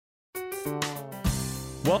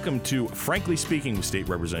Welcome to Frankly Speaking with State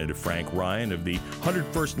Representative Frank Ryan of the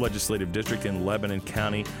 101st Legislative District in Lebanon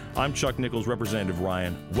County. I'm Chuck Nichols, Representative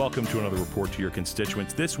Ryan. Welcome to another report to your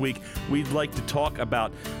constituents. This week, we'd like to talk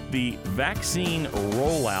about the vaccine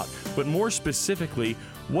rollout, but more specifically,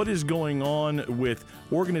 what is going on with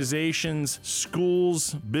organizations,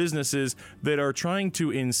 schools, businesses that are trying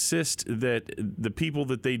to insist that the people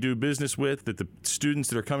that they do business with, that the students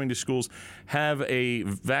that are coming to schools have a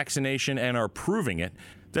vaccination and are proving it.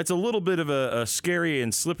 That's a little bit of a scary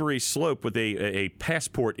and slippery slope with a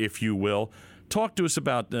passport, if you will. Talk to us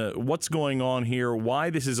about what's going on here, why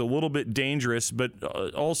this is a little bit dangerous, but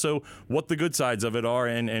also what the good sides of it are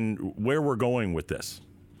and where we're going with this.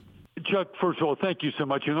 Chuck, first of all, thank you so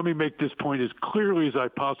much. And let me make this point as clearly as I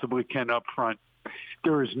possibly can up front.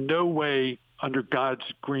 There is no way under God's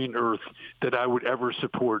green earth that I would ever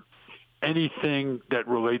support anything that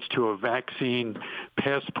relates to a vaccine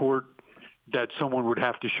passport that someone would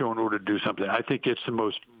have to show in order to do something. I think it's the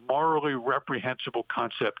most morally reprehensible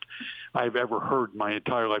concept I've ever heard in my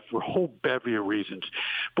entire life for a whole bevy of reasons.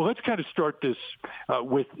 But let's kind of start this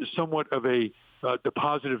with somewhat of the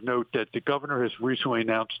positive note that the governor has recently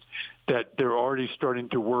announced that they're already starting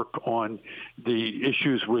to work on the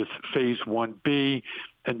issues with Phase 1B,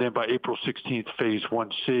 and then by April 16th, Phase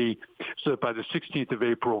 1C, so that by the 16th of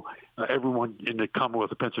April, everyone in the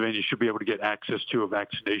Commonwealth of Pennsylvania should be able to get access to a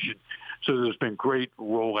vaccination. So there's been great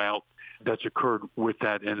rollout that's occurred with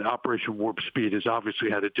that, and Operation Warp Speed has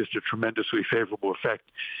obviously had just a tremendously favorable effect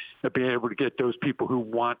at being able to get those people who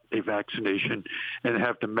want a vaccination and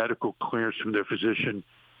have the medical clearance from their physician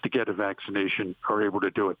to get a vaccination are able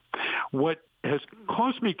to do it. What has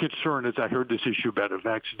caused me concern as I heard this issue about a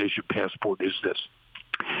vaccination passport is this.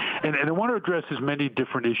 And I want to address as many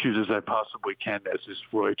different issues as I possibly can as this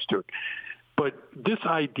relates to it. But this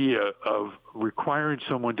idea of requiring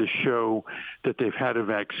someone to show that they've had a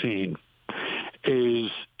vaccine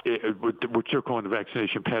which they're calling the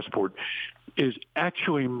vaccination passport, is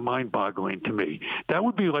actually mind-boggling to me. That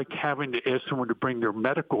would be like having to ask someone to bring their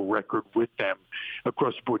medical record with them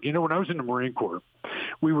across the board. You know, when I was in the Marine Corps,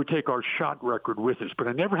 we would take our shot record with us, but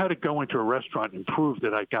I never had to go into a restaurant and prove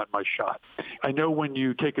that I got my shot. I know when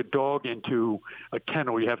you take a dog into a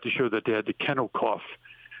kennel, you have to show that they had the kennel cough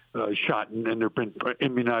shot, and they've been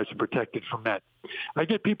immunized and protected from that. I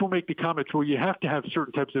get people make the comments, well, you have to have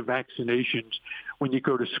certain types of vaccinations when you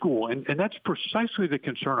go to school, and that's precisely the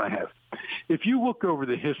concern I have. If you look over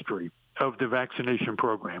the history of the vaccination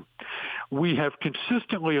program, we have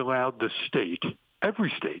consistently allowed the state,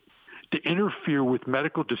 every state, to interfere with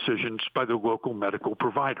medical decisions by the local medical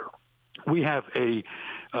provider. We have a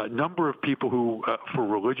number of people who, for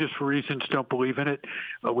religious reasons, don't believe in it.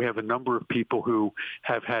 We have a number of people who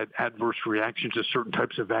have had adverse reactions to certain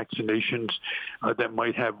types of vaccinations that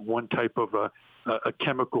might have one type of a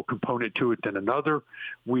chemical component to it than another.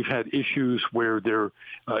 We've had issues where there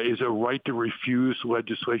is a right to refuse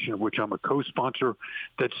legislation, of which I'm a co-sponsor,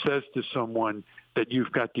 that says to someone that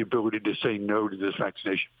you've got the ability to say no to this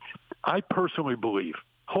vaccination. I personally believe,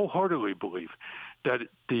 wholeheartedly believe, that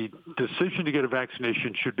the decision to get a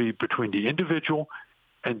vaccination should be between the individual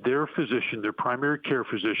and their physician, their primary care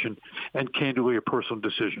physician, and candidly a personal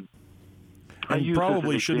decision. And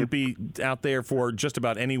probably shouldn't be out there for just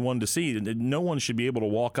about anyone to see. No one should be able to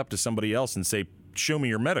walk up to somebody else and say, show me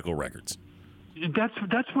your medical records. That's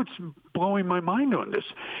what's blowing my mind on this,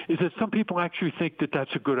 is that some people actually think that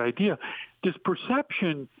that's a good idea. This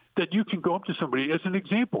perception that you can go up to somebody, as an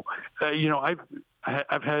example,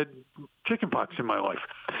 I've had chickenpox in my life.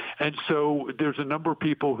 And so there's a number of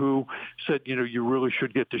people who said, you really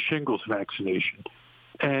should get the shingles vaccination.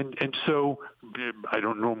 And so I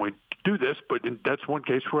don't normally do this, but that's one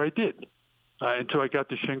case where I did. And so I got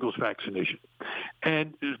the shingles vaccination.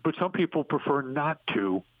 But some people prefer not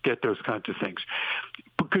to get those kinds of things.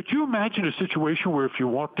 But could you imagine a situation where if you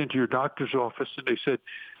walked into your doctor's office and they said,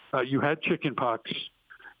 you had chickenpox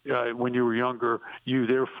when you were younger, you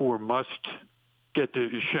therefore must get the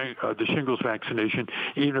shingles vaccination,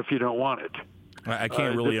 even if you don't want it. I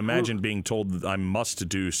can't really imagine being told that I must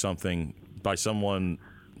do something by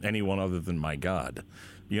anyone other than my God.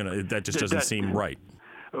 That just doesn't seem right.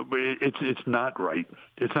 But it's not right.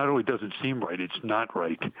 It not only doesn't seem right, it's not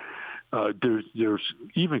right. There's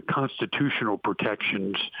even constitutional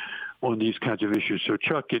protections on these kinds of issues. So,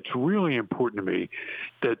 Chuck, it's really important to me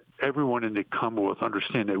that everyone in the Commonwealth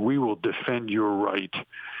understand that we will defend your right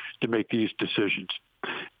to make these decisions.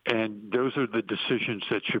 And those are the decisions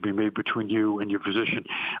that should be made between you and your physician.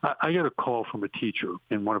 I got a call from a teacher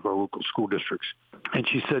in one of our local school districts, and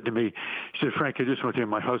she said to me, Frank, I just want to tell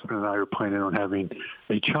you, my husband and I are planning on having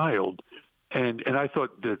a child, And I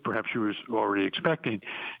thought that perhaps she was already expecting,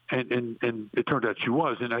 and it turned out she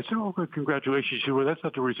was. And I said, oh, good, congratulations. She said, well, that's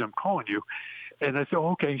not the reason I'm calling you. And I said,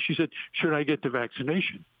 oh, okay. She said, should I get the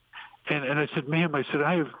vaccination? And I said, ma'am,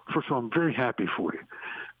 first of all, I'm very happy for you.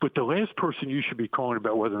 But the last person you should be calling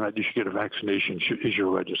about whether or not you should get a vaccination is your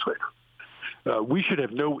legislator. We should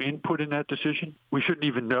have no input in that decision. We shouldn't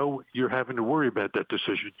even know you're having to worry about that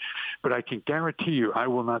decision. But I can guarantee you I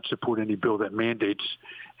will not support any bill that mandates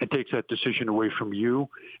and takes that decision away from you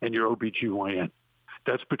and your OBGYN.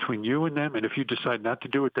 That's between you and them, and if you decide not to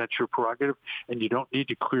do it, that's your prerogative, and you don't need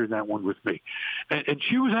to clear that one with me. And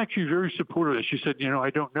she was actually very supportive. She said, I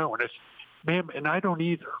don't know. And I said, ma'am, and I don't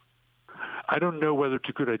either. I don't know whether it's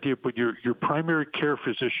a good idea, but your primary care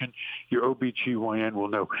physician, your OBGYN will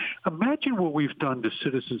know. Imagine what we've done to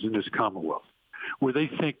citizens in this Commonwealth, where they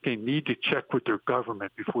think they need to check with their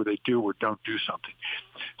government before they do or don't do something.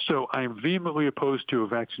 So I am vehemently opposed to a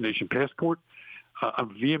vaccination passport.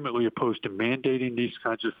 I'm vehemently opposed to mandating these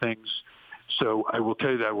kinds of things. So I will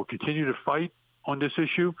tell you that I will continue to fight on this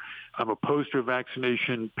issue. I'm opposed to a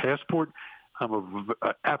vaccination passport. I'm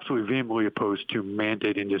absolutely vehemently opposed to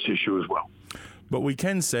mandating this issue as well. But we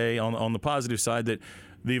can say on the positive side that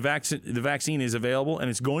the vaccine is available, and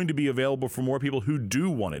it's going to be available for more people who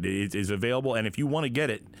do want it. It is available, and if you want to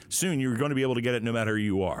get it soon, you're going to be able to get it no matter who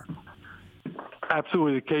you are.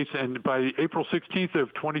 Absolutely the case. And by April 16th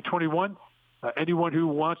of 2021, anyone who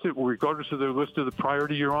wants it, regardless of their list of the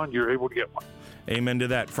priority you're on, you're able to get one. Amen to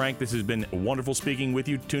that. Frank, this has been wonderful speaking with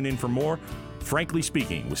you. Tune in for more Frankly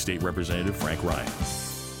Speaking with State Representative Frank Ryan.